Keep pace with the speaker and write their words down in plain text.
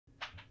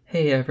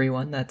Hey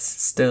everyone that's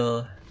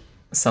still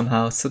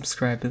somehow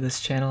subscribed to this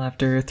channel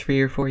after 3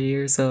 or 4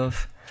 years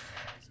of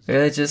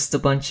just a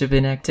bunch of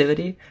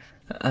inactivity.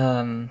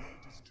 I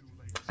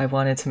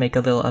wanted to make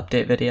a little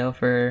update video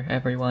for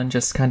everyone,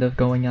 just kind of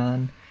going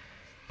on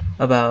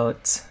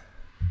about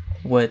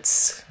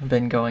what's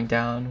been going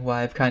down,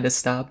 why I've kind of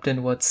stopped,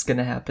 and what's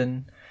gonna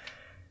happen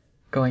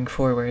going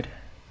forward.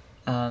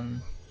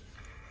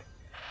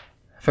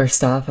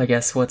 First off, I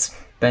guess what's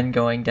been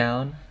going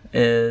down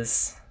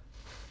is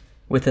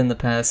within the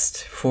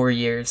past 4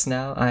 years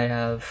now, I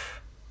have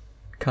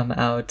come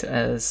out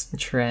as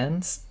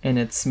trans, and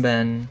it's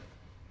been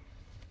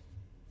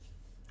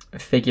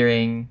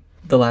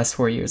the last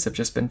 4 years have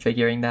just been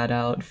figuring that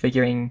out,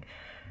 figuring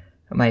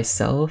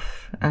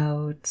myself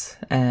out,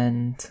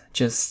 and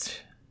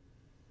just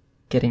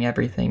getting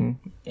everything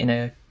in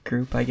a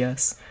group, I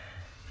guess.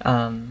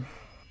 The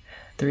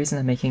reason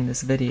I'm making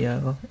this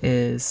video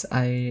is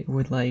I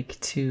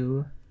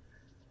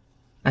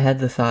had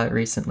the thought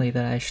recently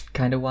that I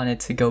kind of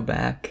wanted to go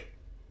back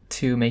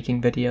to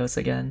making videos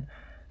again,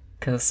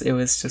 because it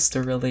was just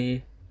a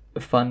really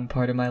fun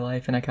part of my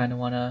life, and I kind of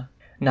want to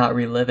not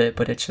relive it,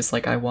 but it's just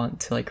like I want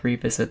to like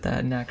revisit that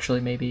and actually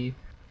maybe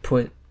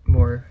put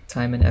more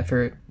time and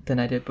effort than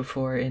I did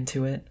before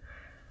into it.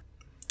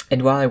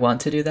 And while I want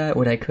to do that,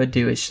 what I could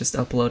do is just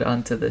upload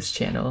onto this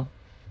channel.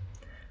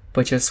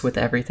 But just with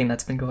everything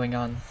that's been going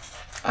on,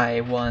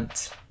 I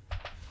want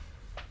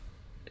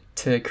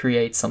to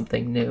create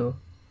something new.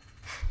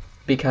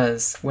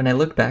 Because when I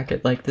look back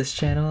at like this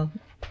channel,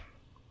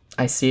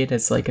 I see it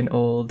as like an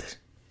old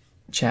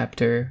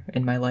chapter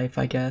in my life,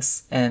 I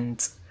guess,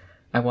 and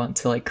I want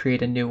to like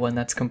create a new one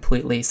that's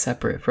completely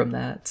separate from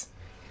that,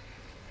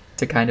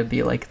 to kind of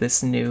be like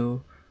this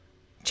new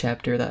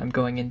chapter that I'm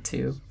going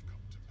into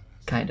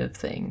kind of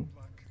thing.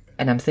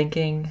 And I'm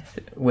thinking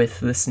with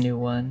this new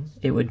one,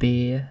 it would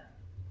be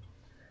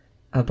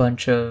a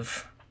bunch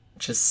of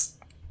just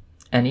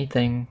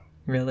anything,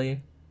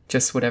 really.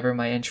 Just whatever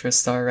my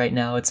interests are right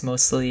now. It's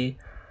mostly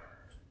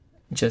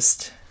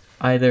just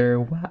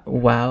either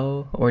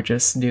WoW or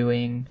just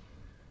doing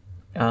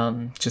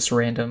just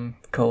random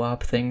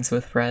co-op things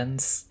with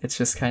friends. It's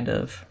just kind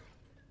of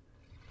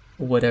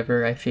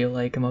whatever I feel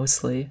like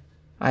mostly.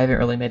 I haven't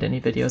really made any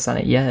videos on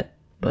it yet,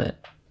 but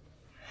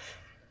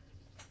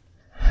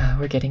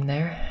we're getting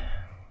there.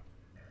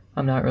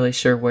 I'm not really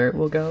sure where it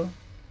will go.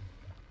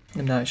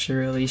 I'm not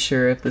really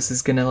sure if this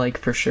is gonna like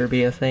for sure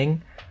be a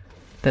thing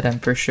that I'm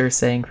for sure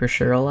saying for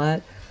sure a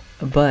lot,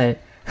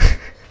 but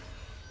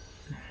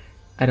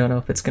I don't know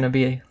if it's gonna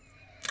be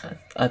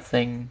a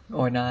thing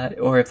or not,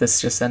 or if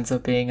this just ends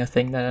up being a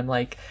thing that I'm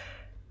like,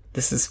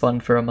 this is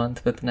fun for a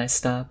month, but then I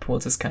stop. We'll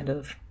just kind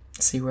of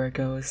see where it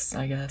goes,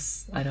 I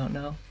guess. I don't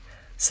know.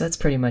 So that's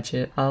pretty much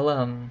it.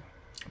 I'll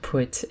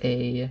put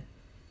a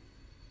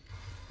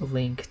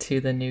link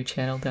to the new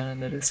channel down in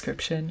the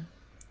description.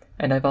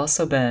 And I've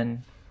also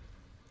been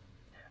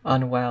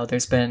on WoW,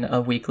 there's been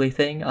a weekly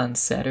thing on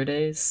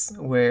Saturdays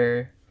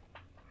where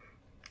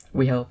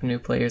we help new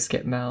players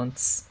get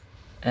mounts,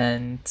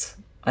 and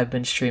I've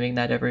been streaming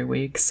that every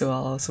week, so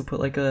I'll also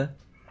put like a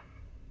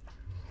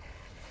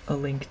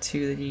link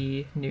to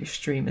the new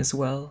stream as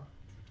well.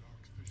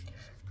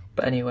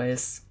 But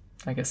anyways,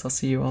 I guess I'll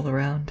see you all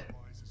around.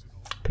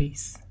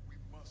 Peace.